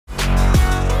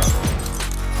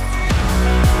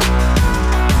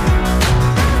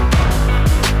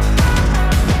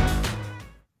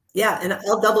Yeah, and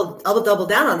I'll double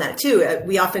down on that too.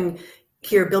 We often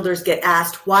hear builders get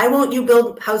asked, why won't you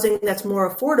build housing that's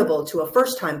more affordable to a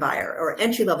first-time buyer or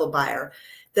entry-level buyer?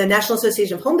 The National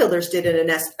Association of Home Builders did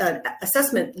an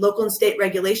assessment. Local and state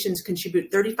regulations contribute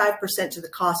 35% to the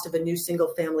cost of a new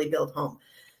single-family build home.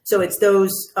 So it's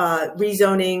those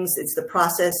rezonings, it's the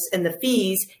process and the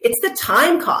fees, it's the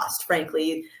time cost,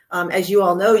 frankly. As you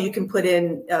all know, you can put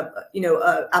in, an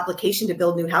application to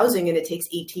build new housing, and it takes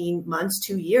 18 months,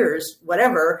 2 years,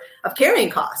 whatever, of carrying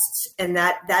costs. And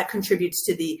that contributes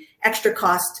to the extra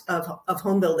cost of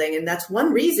home building. And that's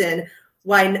one reason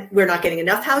why we're not getting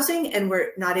enough housing, and we're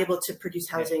not able to produce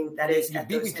housing that is at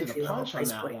those entry-level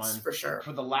price points, for sure.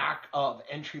 For the lack of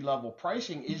entry-level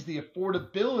pricing is the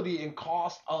affordability and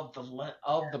cost of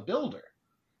the builder,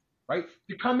 right?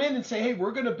 To come in and say, hey,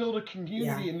 we're going to build a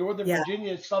community in Northern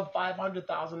Virginia sub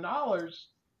 $500,000,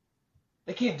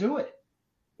 they can't do it.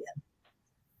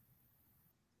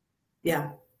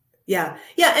 Yeah.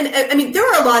 And I mean, there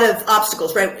are a lot of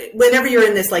obstacles, right? Whenever you're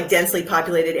in this like densely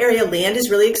populated area, land is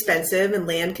really expensive, and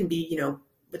land can be,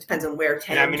 it depends on where.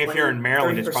 10, I mean, 20, if you're in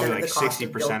Maryland, it's probably like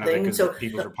 60% of it because the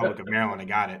People's Republic of Maryland, I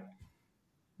got it.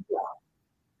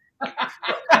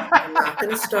 I'm not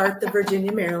going to start the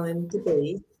Virginia-Maryland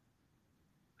debate.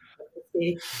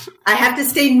 I have to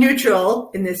stay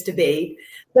neutral in this debate,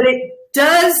 but it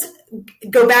does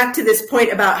go back to this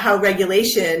point about how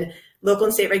regulation, local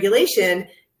and state regulation,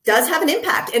 does have an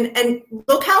impact. And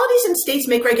localities and states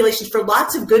make regulations for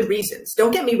lots of good reasons.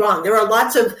 Don't get me wrong. There are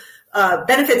lots of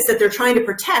benefits that they're trying to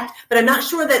protect, but I'm not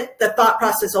sure that the thought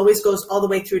process always goes all the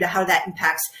way through to how that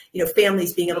impacts,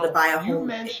 families being able to buy a home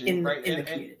in the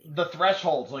community. The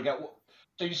thresholds,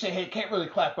 so you say, hey, it can't really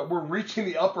clap, but we're reaching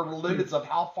the upper limits of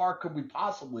how far could we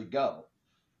possibly go.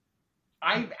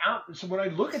 So when I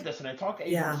look at this and I talk to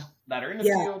agents that are in the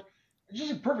field, it's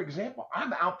just a perfect example.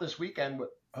 I'm out this weekend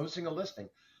hosting a listing.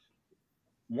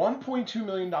 $1.2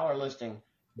 million listing.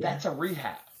 That's a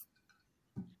rehab.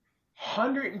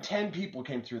 110 people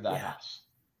came through that house.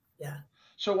 Yeah.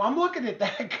 So I'm looking at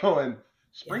that going,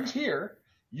 spring's here.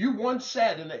 You once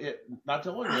said, and not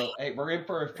too long ago, hey, we're in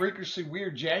for a freakishly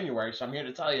weird January. So I'm here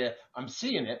to tell you, I'm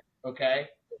seeing it. Okay.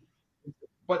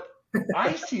 But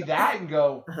I see that and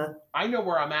go, I know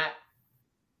where I'm at.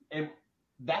 And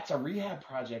that's a rehab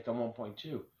project on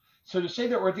 1.2. So to say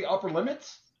that we're at the upper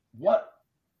limits, what's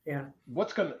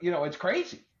going to, it's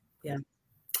crazy. Yeah.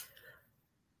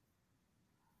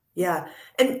 Yeah.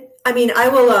 And I mean, I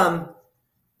will,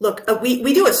 look,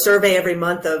 we do a survey every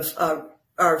month of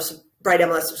our Bright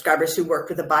MLS subscribers who worked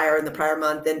with a buyer in the prior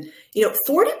month. And,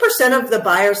 40% of the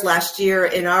buyers last year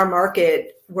in our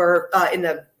market were in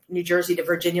the New Jersey to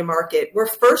Virginia market were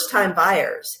first-time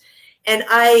buyers. And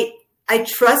I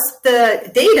trust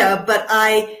the data, but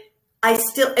I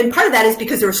still, and part of that is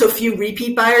because there were so few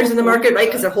repeat buyers in the market, right?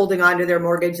 Because they're holding on to their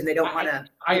mortgage and they don't want to.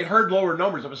 I had heard lower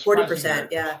numbers. I was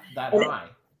 40%, that high.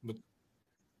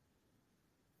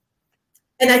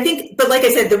 And I think, but like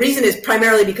I said, the reason is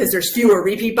primarily because there's fewer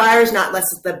repeat buyers, it's not like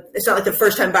the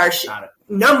first time buyers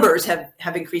numbers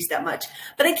have increased that much.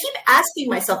 But I keep asking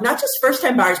myself, not just first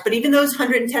time buyers, but even those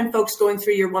 110 folks going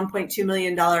through your $1.2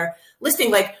 million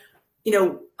listing, where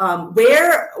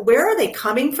are they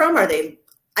coming from? Are they,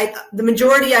 the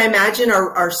majority, I imagine,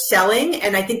 are selling.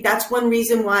 And I think that's one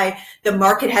reason why the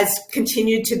market has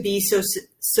continued to be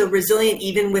so resilient,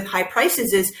 even with high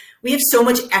prices, is we have so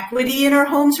much equity in our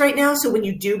homes right now. So when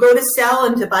you do go to sell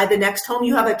and to buy the next home,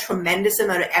 you have a tremendous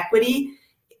amount of equity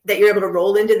that you're able to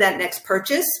roll into that next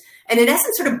purchase. And in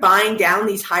essence, sort of buying down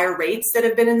these higher rates that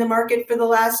have been in the market for the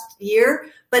last year.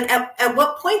 But at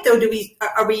what point, though,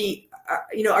 are we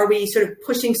sort of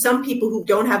pushing some people who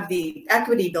don't have the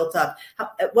equity built up?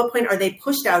 At what point are they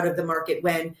pushed out of the market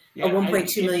when a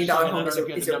 $1.2 million home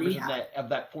is a rehab? Of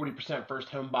that 40% first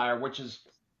home buyer, which is,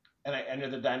 and I know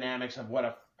the dynamics of what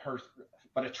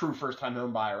a true first time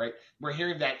home buyer, right? We're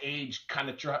hearing that age kind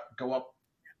of go up,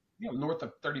 north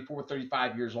of 34,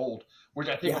 35 years old, which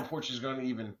I think unfortunately is going to be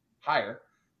even higher,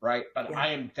 right? But I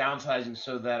am downsizing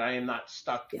so that I am not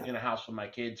stuck in a house with my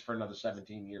kids for another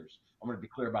 17 years. I'm going to be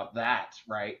clear about that,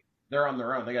 right? They're on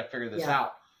their own. They got to figure this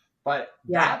out. But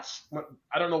that's,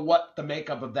 I don't know what the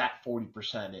makeup of that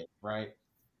 40% is, right?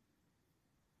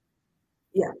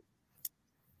 Yeah.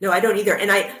 No, I don't either.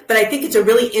 But I think it's a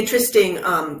really interesting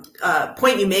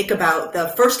point you make about the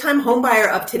first-time home buyer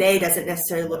of today doesn't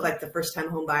necessarily look like the first-time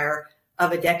home buyer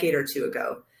of a decade or two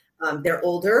ago. They're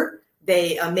older.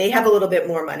 They may have a little bit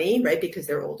more money, right, because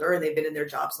they're older and they've been in their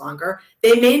jobs longer.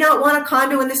 They may not want a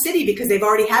condo in the city because they've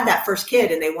already had that first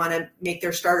kid and they want to make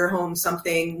their starter home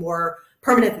something more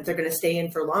permanent that they're going to stay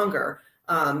in for longer.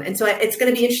 And so it's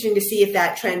going to be interesting to see if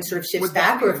that trend sort of shifts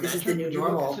back, or if this is the new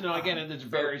normal. So again, and it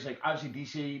varies. Like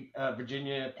obviously DC,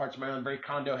 Virginia, parts of Maryland, very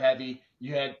condo heavy.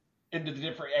 You had into the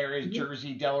different areas,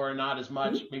 Jersey, Delaware, not as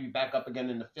much. Maybe back up again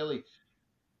into Philly.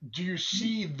 Do you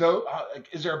see though?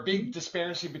 Is there a big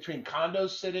disparity between condos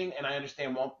sitting? And I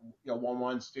understand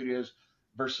 1-1 studios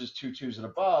versus 2-2s and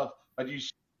above. But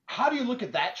how do you look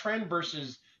at that trend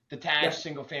versus detached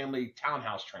single family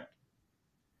townhouse trend?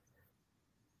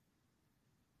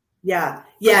 Yeah.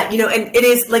 And it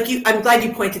is like I'm glad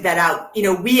you pointed that out.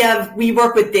 We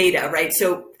work with data, right?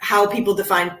 So how people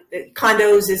define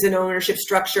condos is an ownership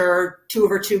structure.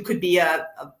 2/2 could be a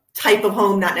type of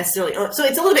home, not necessarily. So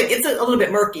it's a little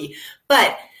bit murky,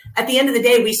 but at the end of the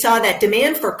day, we saw that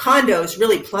demand for condos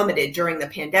really plummeted during the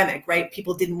pandemic, right?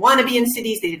 People didn't want to be in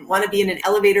cities. They didn't want to be in an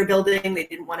elevator building. They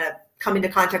didn't want to come into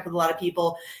contact with a lot of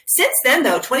people. Since then,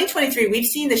 though, 2023, we've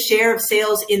seen the share of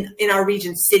sales in our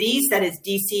region cities, that is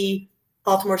DC,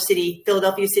 Baltimore City,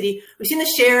 Philadelphia City. We've seen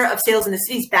the share of sales in the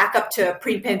cities back up to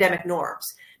pre-pandemic norms,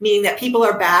 meaning that people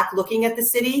are back looking at the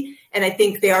city. And I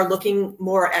think they are looking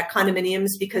more at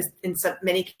condominiums because in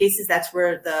many cases, that's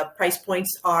where the price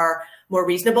points are more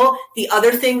reasonable. The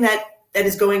other thing that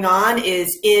is going on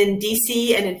is in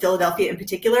DC and in Philadelphia in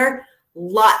particular,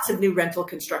 lots of new rental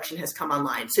construction has come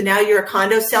online. So now you're a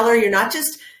condo seller. You're not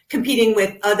just competing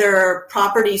with other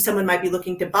properties someone might be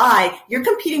looking to buy. You're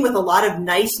competing with a lot of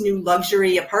nice new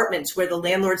luxury apartments where the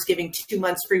landlord's giving 2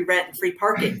 months free rent and free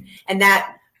parking. And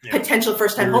that potential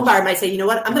first-time home buyer might say, you know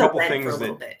what, I'm going to rent for a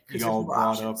little bit. You all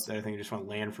brought up that I think I just want to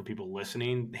land for people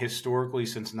listening. Historically,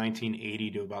 since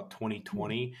 1980 to about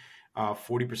 2020,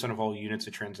 40% of all units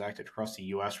that transacted across the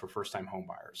U.S. were first-time home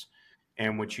buyers.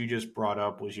 And what you just brought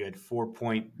up was you had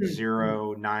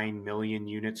 4.09 million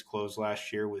units closed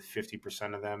last year, with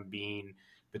 50% of them being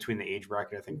between the age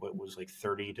bracket, I think what was like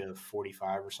 30 to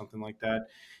 45 or something like that.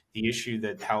 The issue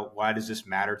why does this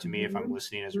matter to me if I'm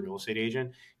listening as a real estate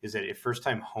agent is that if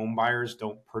first-time home buyers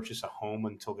don't purchase a home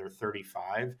until they're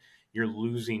 35, you're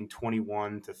losing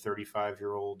 21 to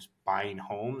 35-year-olds buying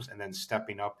homes and then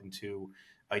stepping up into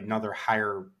another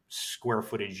higher square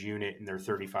footage unit in their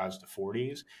 35s to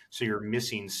 40s. So you're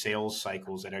missing sales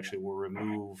cycles that actually will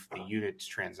remove the units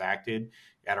transacted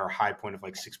at our high point of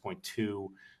like 6.2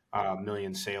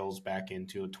 million sales back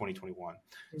into 2021.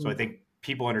 So I think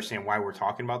people understand why we're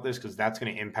talking about this, because that's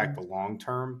going to impact the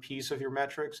long-term piece of your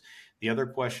metrics. The other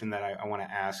question that I want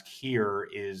to ask here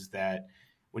is that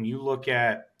when you look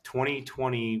at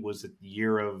 2020 was the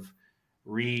year of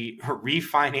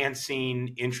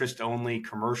refinancing interest-only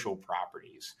commercial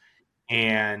properties.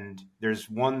 And there's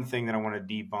one thing that I want to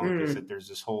debunk is that there's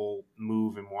this whole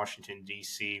move in Washington,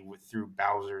 D.C. through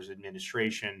Bowser's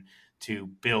administration to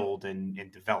build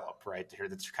and develop, right?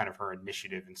 That's kind of her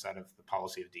initiative inside of the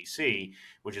policy of D.C.,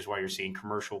 which is why you're seeing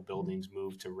commercial buildings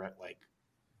move to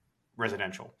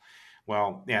residential.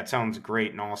 Well, yeah, it sounds great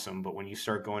and awesome, but when you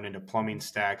start going into plumbing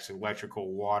stacks,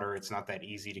 electrical, water, it's not that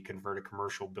easy to convert a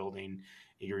commercial building.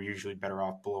 You're usually better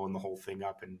off blowing the whole thing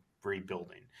up and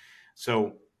rebuilding.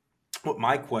 So what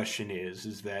my question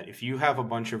is that if you have a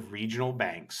bunch of regional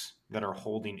banks that are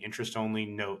holding interest-only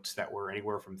notes that were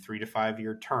anywhere from 3 to 5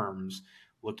 year terms,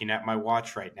 looking at my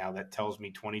watch right now, that tells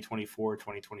me 2024,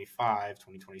 2025,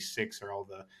 2026 are all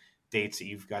the dates that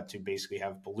you've got to basically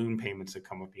have balloon payments that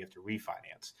come up, you have to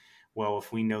refinance. Well,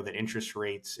 if we know that interest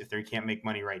rates, if they can't make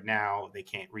money right now, they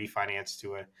can't refinance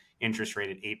to an interest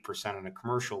rate at 8% on a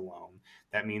commercial loan,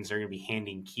 that means they're going to be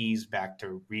handing keys back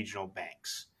to regional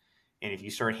banks. And if you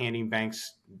start handing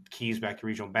keys back to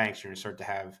regional banks, you're going to start to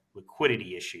have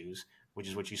liquidity issues, which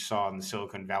is what you saw in the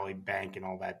Silicon Valley Bank and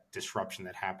all that disruption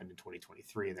that happened in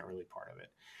 2023 in the early part of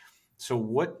it. So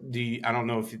I don't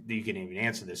know if you can even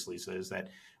answer this, Lisa, is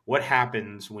that what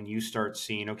happens when you start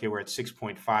seeing, okay, we're at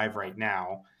 6.5 right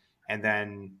now, and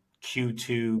then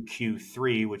Q2,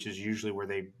 Q3, which is usually where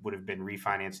they would have been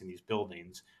refinancing these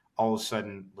buildings, all of a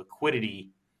sudden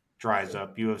liquidity dries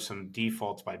up. You have some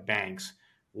defaults by banks.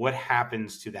 What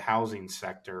happens to the housing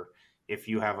sector if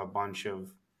you have a bunch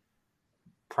of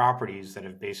properties that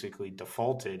have basically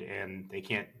defaulted and they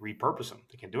can't repurpose them?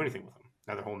 They can't do anything with them.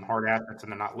 Now they're holding hard assets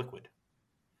and they're not liquid.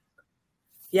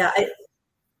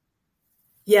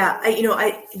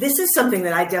 This is something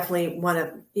that I definitely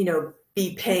want to,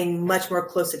 be paying much more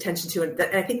close attention to. And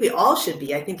I think we all should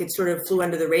be. I think it sort of flew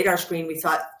under the radar screen. We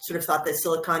thought the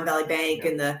Silicon Valley Bank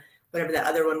and the whatever the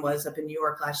other one was up in New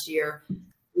York last year,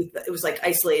 it was like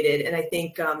isolated. And I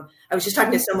think I was just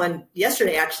talking to someone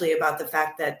yesterday actually about the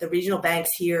fact that the regional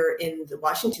banks here in the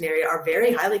Washington area are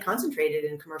very highly concentrated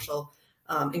in commercial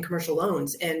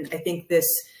loans. And I think this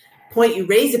point you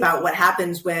raise about what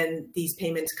happens when these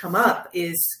payments come up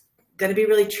is going to be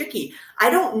really tricky. I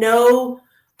don't know.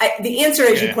 The answer,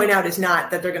 as you point out, is not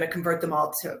that they're going to convert them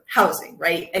all to housing,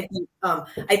 right? I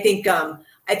think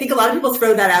a lot of people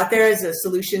throw that out there as a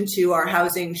solution to our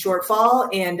housing shortfall,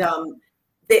 and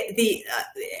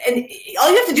and all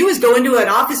you have to do is go into an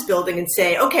office building and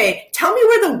say, okay, tell me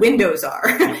where the windows are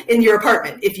in your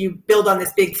apartment if you build on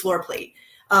this big floor plate.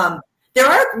 There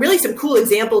are really some cool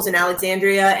examples in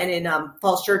Alexandria and in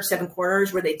Falls Church, Seven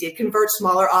Corners, where they did convert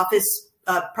smaller office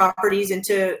properties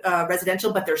into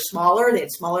residential, but they're smaller. They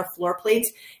had smaller floor plates.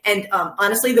 And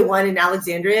honestly, the one in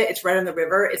Alexandria, it's right on the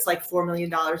river. It's like $4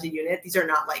 million a unit. These are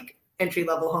not like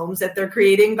entry-level homes that they're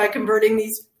creating by converting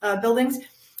these buildings.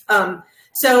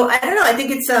 So I don't know. I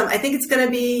think it's going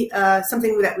to be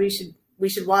something that we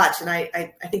should watch. And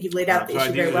I think you've laid out the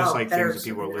issue very well. Just like things that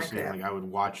people are listening, like I would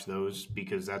watch those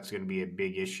because that's going to be a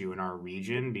big issue in our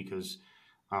region because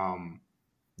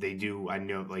they do. I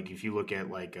know, like if you look at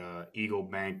like Eagle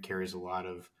Bank carries a lot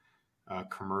of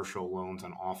commercial loans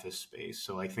on office space.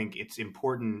 So I think it's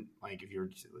important, like if you're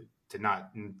to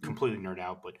not completely nerd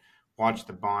out, but watch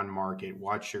the bond market,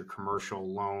 watch your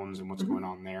commercial loans and what's going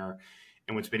on there.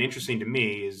 And what's been interesting to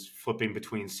me is flipping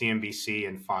between CNBC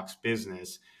and Fox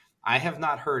Business. I have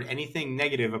not heard anything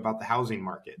negative about the housing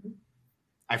market.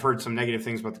 I've heard some negative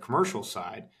things about the commercial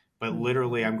side, but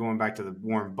literally I'm going back to the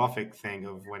Warren Buffett thing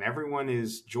of when everyone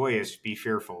is joyous, be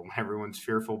fearful. When everyone's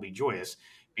fearful, be joyous,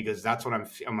 because that's what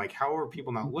I'm like, how are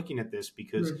people not looking at this?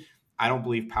 Because I don't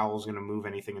believe Powell's going to move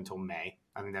anything until May.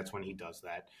 I think that's when he does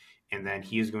that. And then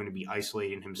he is going to be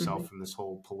isolating himself from this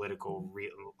whole political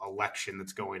election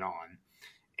that's going on.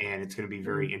 And it's going to be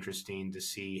very interesting to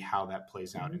see how that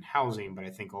plays out in housing. But I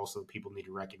think also people need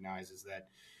to recognize is that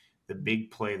the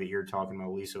big play that you're talking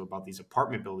about, Lisa, about these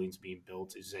apartment buildings being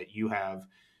built is that you have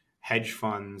hedge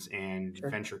funds and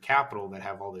venture capital that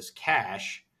have all this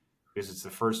cash because it's the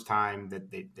first time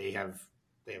that they have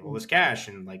all this cash,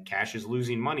 and like cash is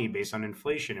losing money based on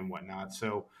inflation and whatnot.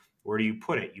 So where do you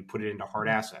put it? You put it into hard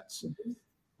assets.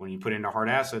 When you put into hard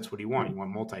assets, what do you want? You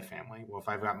want multifamily. Well, if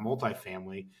I've got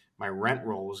multifamily, my rent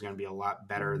roll is going to be a lot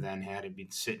better than had it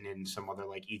been sitting in some other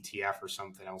like ETF or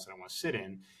something else that I want to sit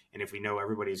in. And if we know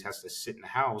everybody has to sit in the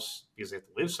house because they have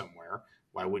to live somewhere,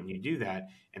 why wouldn't you do that?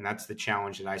 And that's the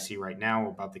challenge that I see right now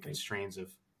about the constraints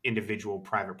of individual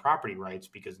private property rights,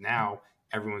 because now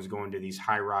everyone's going to these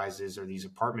high rises or these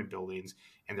apartment buildings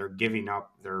and they're giving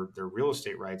up their real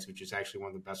estate rights, which is actually one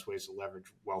of the best ways to leverage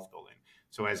wealth building.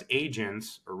 So as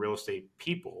agents or real estate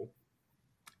people,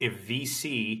 if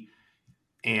VC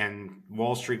and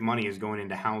Wall Street money is going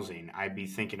into housing, I'd be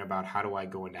thinking about how do I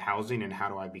go into housing and how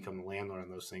do I become the landlord on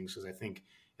those things? Because I think,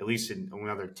 at least in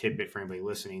another tidbit for anybody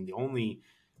listening, the only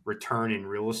return in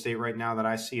real estate right now that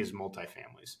I see is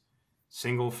multifamilies.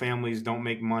 Single families don't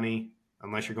make money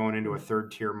unless you're going into a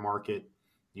third tier market.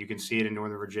 You can see it in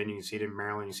Northern Virginia, you see it in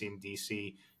Maryland, you see it in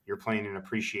DC. You're playing an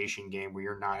appreciation game where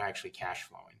you're not actually cash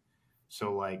flowing.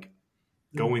 So like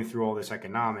going through all this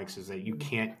economics is that you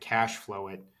can't cash flow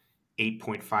at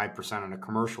 8.5% on a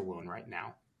commercial loan right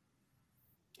now.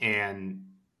 And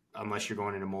unless you're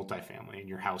going into multifamily and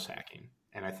you're house hacking.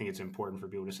 And I think it's important for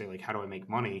people to say, like, how do I make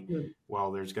money?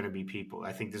 Well, there's going to be people.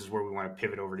 I think this is where we want to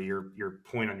pivot over to your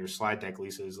point on your slide deck,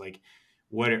 Lisa, is like,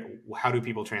 how do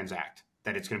people transact?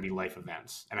 That it's going to be life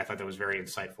events. And I thought that was very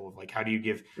insightful of like, how do you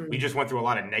give, we just went through a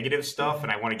lot of negative stuff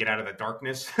and I want to get out of the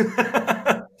darkness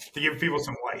to give people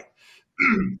some light.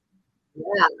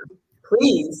 Yeah,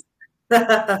 please.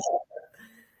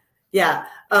 Yeah.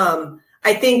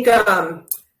 I think,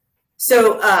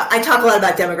 so I talk a lot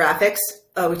about demographics.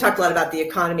 We talked a lot about the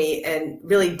economy, and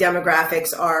really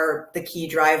demographics are the key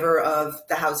driver of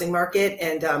the housing market.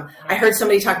 And I heard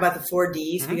somebody talk about the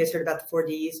 4Ds. Have you guys heard about the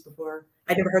 4Ds before?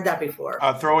 I never heard that before.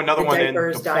 Throw another one in.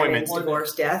 Diapers, Deployment. diamonds,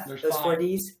 divorce, death. There's those 5.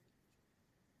 4Ds.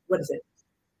 What is it?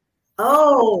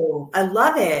 Oh, I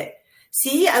love it.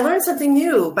 See, I learned something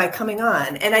new by coming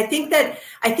on. And I think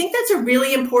that's a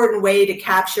really important way to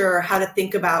capture how to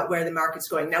think about where the market's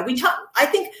going. Now, I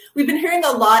think we've been hearing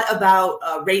a lot about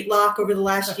rate lock over the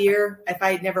last year. If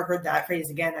I had never heard that phrase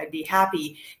again, I'd be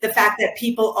happy. The fact that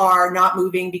people are not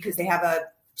moving because they have a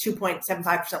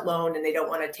 2.75% loan and they don't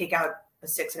want to take out a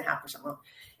 6.5% loan.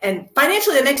 And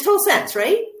financially, that makes total sense,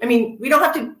 right? I mean, we don't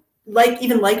have to like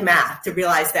math to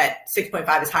realize that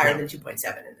 6.5 is higher than 2.7,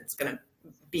 and it's going to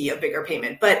be a bigger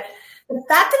payment. But the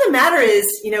fact of the matter is,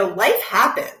 life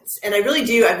happens. And I really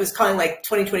do. I was calling like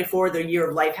 2024 the year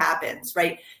of life happens,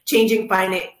 right? Changing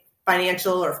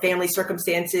financial or family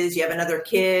circumstances. You have another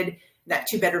kid, that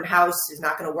 2-bedroom house is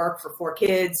not going to work for 4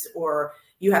 kids, or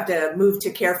you have to move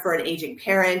to care for an aging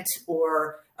parent,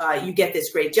 or you get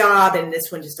this great job and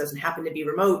this one just doesn't happen to be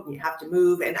remote and you have to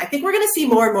move. And I think we're going to see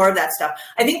more and more of that stuff.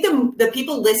 I think the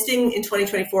people listing in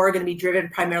 2024 are going to be driven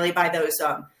primarily by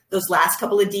those last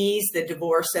couple of Ds, the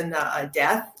divorce and the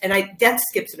death. And death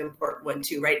skips an important one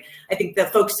too, right? I think the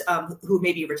folks who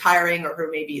may be retiring or who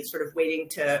may be sort of waiting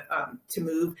to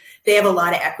move, they have a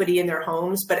lot of equity in their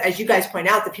homes. But as you guys point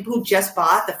out, the people who just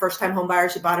bought, the first-time home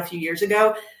buyers who bought a few years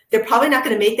ago, they're probably not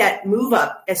going to make that move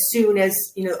up as soon as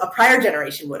a prior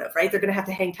generation would have, right? They're going to have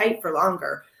to hang tight for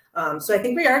longer. So I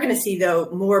think we are going to see, though,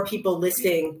 more people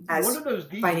listing as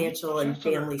financial and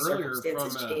family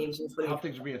circumstances change. How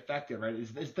things will be affected, right?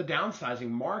 Is the downsizing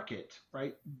market,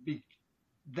 right?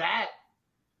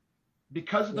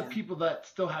 Because of the people that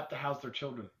still have to house their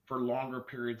children for longer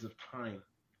periods of time,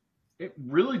 it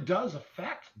really does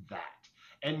affect that.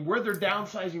 And where they're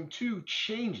downsizing to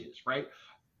changes, right?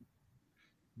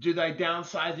 Do they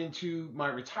downsize into my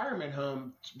retirement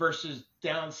home versus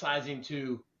downsizing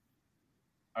to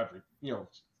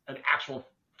an actual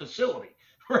facility,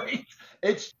 right?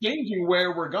 It's changing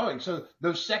where we're going. So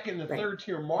those second and third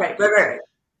tier markets, right.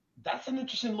 That's an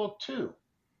interesting look too.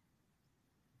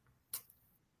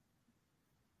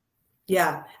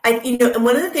 Yeah. And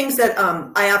one of the things that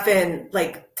I often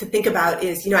like to think about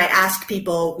is, I ask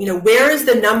people, where is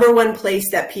the number one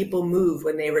place that people move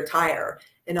when they retire?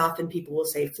 And often people will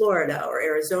say Florida or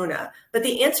Arizona, but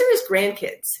the answer is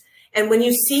grandkids. And when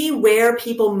you see where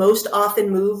people most often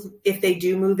move, if they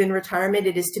do move in retirement,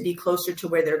 it is to be closer to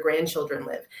where their grandchildren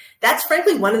live. That's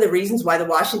frankly one of the reasons why the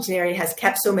Washington area has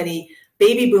kept so many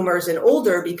baby boomers and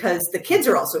older, because the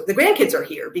grandkids are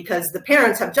here because the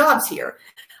parents have jobs here.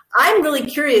 I'm really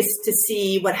curious to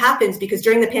see what happens, because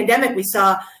during the pandemic, we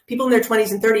saw people in their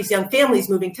 20s and 30s, young families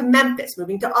moving to Memphis,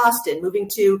 moving to Austin, moving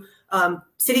to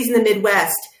cities in the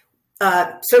Midwest,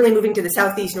 certainly moving to the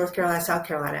Southeast, North Carolina, South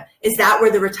Carolina. Is that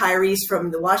where the retirees from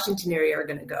the Washington area are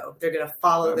going to go? They're going to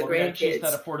follow the grandkids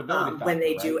that affordability factor, when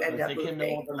they right? do end up they moving.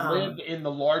 They can live in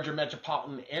the larger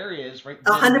metropolitan areas, right?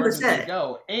 100%. Where do they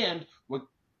go? And what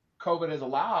COVID has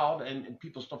allowed, and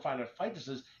people still find it to fight this,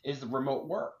 is the remote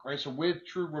work, right? So with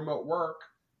true remote work,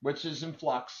 which is in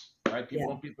flux, right?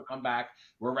 People come back.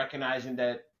 We're recognizing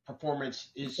that performance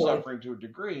is suffering to a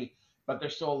degree, but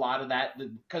there's still a lot of that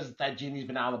because that genie's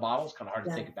been out of the bottle. It's kind of hard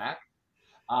to take it back.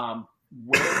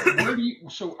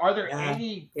 So are there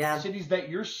any cities that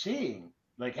you're seeing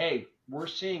like, hey, we're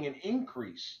seeing an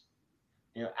increase,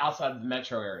 outside of the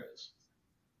metro areas?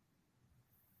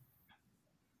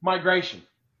 Migration.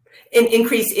 An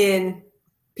increase in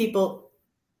people.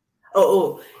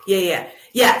 Yeah.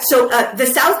 So the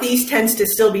Southeast tends to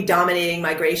still be dominating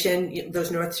migration.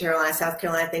 Those North Carolina, South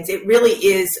Carolina things. It really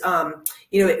is,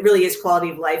 it really is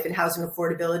quality of life and housing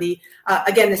affordability.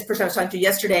 Again, this person I was talking to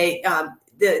yesterday,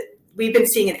 we've been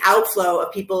seeing an outflow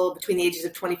of people between the ages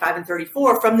of 25 and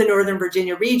 34 from the Northern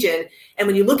Virginia region. And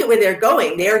when you look at where they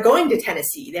are going to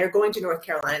Tennessee, they're going to North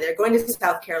Carolina, they're going to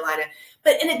South Carolina.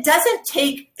 And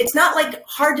it's not like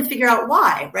hard to figure out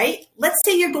why, right? Let's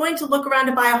say you're going to look around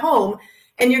to buy a home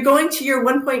and you're going to your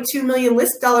 $1.2 million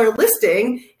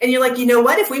listing and you're like, you know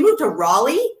what, if we move to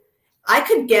Raleigh, I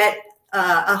could get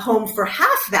a home for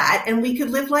half that and we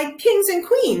could live like kings and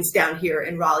queens down here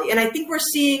in Raleigh. And I think we're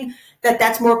seeing that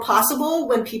that's more possible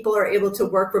when people are able to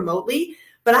work remotely.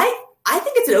 But I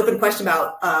think it's an open question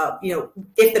about,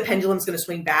 if the pendulum's going to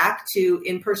swing back to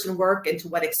in-person work and to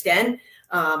what extent.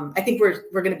 I think we're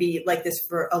going to be like this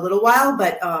for a little while,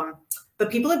 but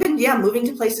people have been, moving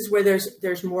to places where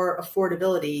there's more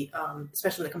affordability,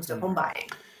 especially when it comes to home buying.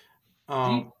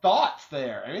 Deep thoughts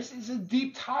there. I mean, it's a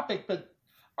deep topic, but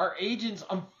our agents,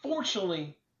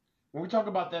 unfortunately, when we talk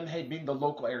about them, hey, being the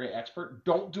local area expert,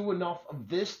 don't do enough of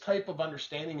this type of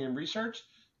understanding and research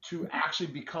to actually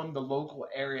become the local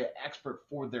area expert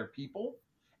for their people,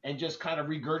 and just kind of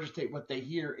regurgitate what they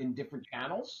hear in different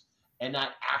channels and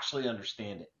not actually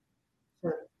understand it.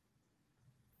 Sure.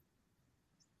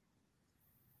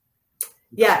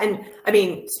 Yeah, and I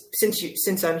mean,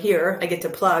 since I'm here, I get to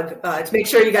plug to make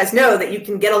sure you guys know that you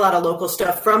can get a lot of local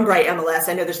stuff from Bright MLS.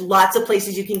 I know there's lots of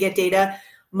places you can get data.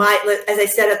 As I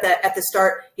said at the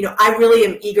start, I really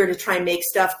am eager to try and make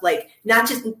stuff like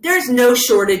there's no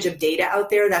shortage of data out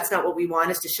there. That's not what we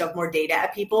want, is to shove more data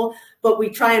at people, but we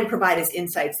try and provide as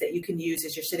insights that you can use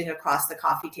as you're sitting across the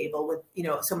coffee table with,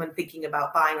 someone thinking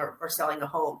about buying or selling a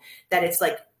home, that it's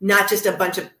like not just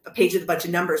a page with a bunch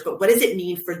of numbers, but what does it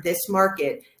mean for this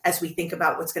market as we think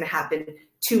about what's going to happen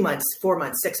 2 months, 4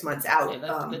 months, 6 months out.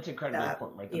 Yeah, that's incredibly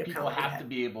important, right? The people have to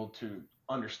be able to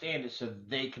understand it so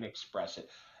they can express it.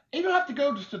 And you don't have to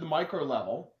go just to the micro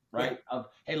level, right? Of,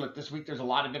 hey, look, this week there's a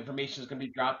lot of information that's going to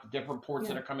be dropped, the different reports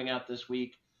that are coming out this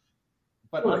week.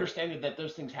 but understanding that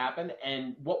those things happen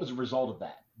and what was the result of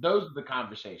that. Those are the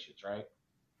conversations, right?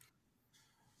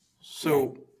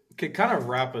 So could kind of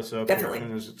wrap us up Definitely. here.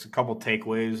 And there's a couple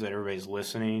takeaways that everybody's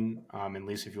listening. And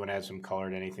Lisa, if you want to add some color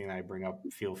to anything that I bring up,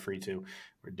 feel free to,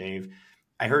 or Dave.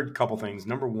 I heard a couple things.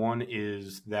 Number one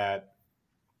is that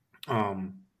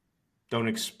don't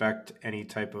expect any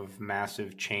type of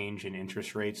massive change in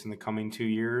interest rates in the coming 2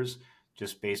 years,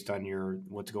 just based on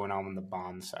what's going on in the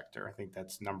bond sector. I think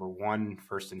that's number one,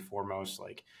 first and foremost.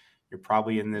 Like, you're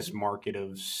probably in this market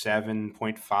of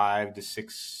 7.5 to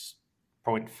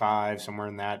 6.5, somewhere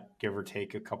in that, give or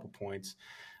take a couple points,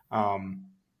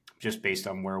 just based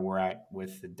on where we're at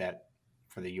with the debt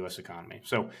for the U.S. economy.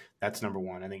 So that's number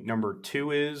one. I think number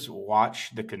two is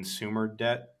watch the consumer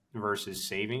debt versus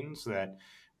savings,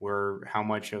 how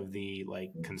much of the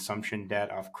consumption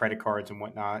debt off credit cards and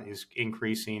whatnot is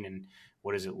increasing, and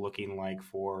what is it looking like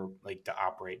for to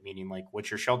operate, meaning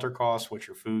what's your shelter costs, what's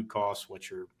your food costs,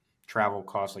 what's your travel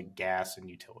costs, like gas and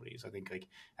utilities. I think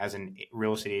as a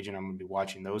real estate agent, I'm going to be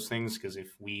watching those things, because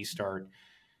if we start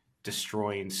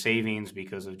destroying savings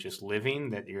because of just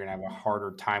living, that you're going to have a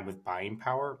harder time with buying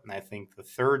power. And I think the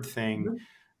third thing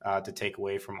to take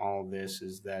away from all of this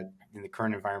is that in the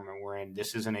current environment we're in,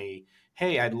 this isn't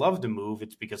hey, I'd love to move.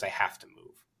 It's because I have to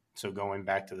move. So going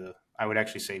back to I would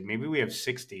actually say maybe we have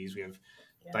 6 Ds. We have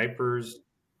diapers,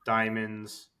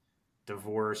 diamonds,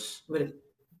 divorce,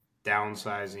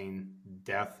 downsizing,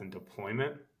 death, and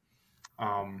deployment.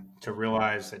 To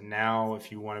realize that now,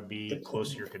 if you want to be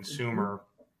close to your consumer,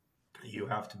 you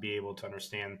have to be able to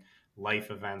understand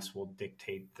life events will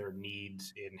dictate their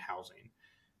needs in housing,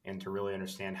 and to really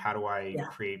understand, how do I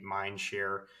create mind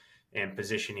share and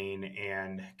positioning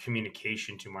and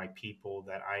communication to my people,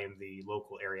 that I am the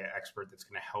local area expert that's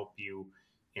going to help you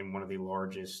in one of the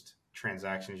largest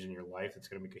transactions in your life. It's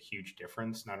going to make a huge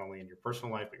difference, not only in your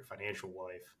personal life, but your financial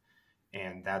life.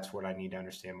 And that's what I need to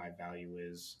understand my value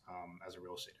is as a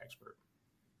real estate expert.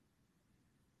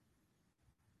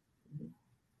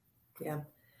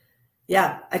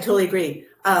 Yeah, I totally agree.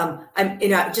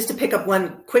 Just to pick up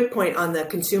one quick point on the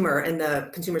consumer and the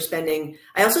consumer spending,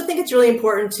 I also think it's really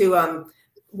important to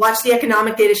watch the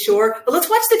economic data, sure, but let's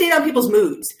watch the data on people's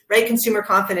moods, right? Consumer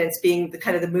confidence being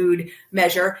the mood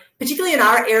measure, particularly in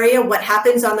our area. What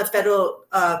happens on the federal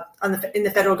in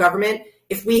the federal government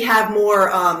if we have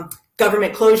more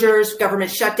government closures, government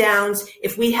shutdowns,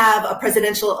 if we have a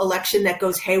presidential election that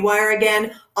goes haywire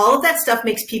again, all of that stuff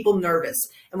makes people nervous.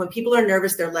 And when people are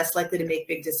nervous, they're less likely to make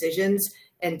big decisions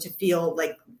and to feel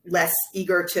less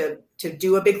eager to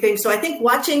do a big thing. So I think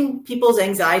watching people's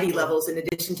anxiety levels in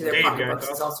addition to their pocketbooks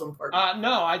is also important.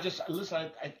 No, I just listen.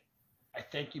 I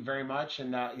thank you very much,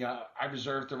 and I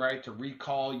reserve the right to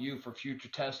recall you for future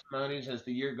testimonies as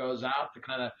the year goes out,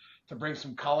 to bring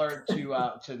some color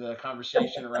to the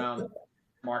conversation around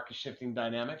market shifting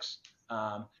dynamics.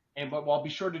 And what I'll be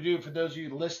sure to do for those of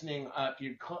you listening, if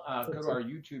you go to our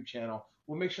YouTube channel,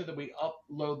 we'll make sure that we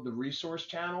upload the resource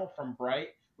channel from Bright,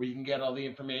 where you can get all the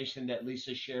information that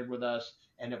Lisa shared with us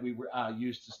and that we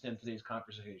used to stem today's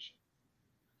conversation.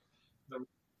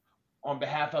 On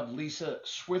behalf of Lisa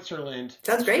Switzerland,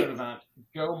 sounds great,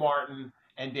 Joe Martin,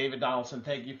 and David Donaldson,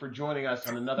 thank you for joining us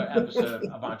on another episode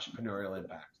of Entrepreneurial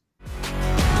Impact.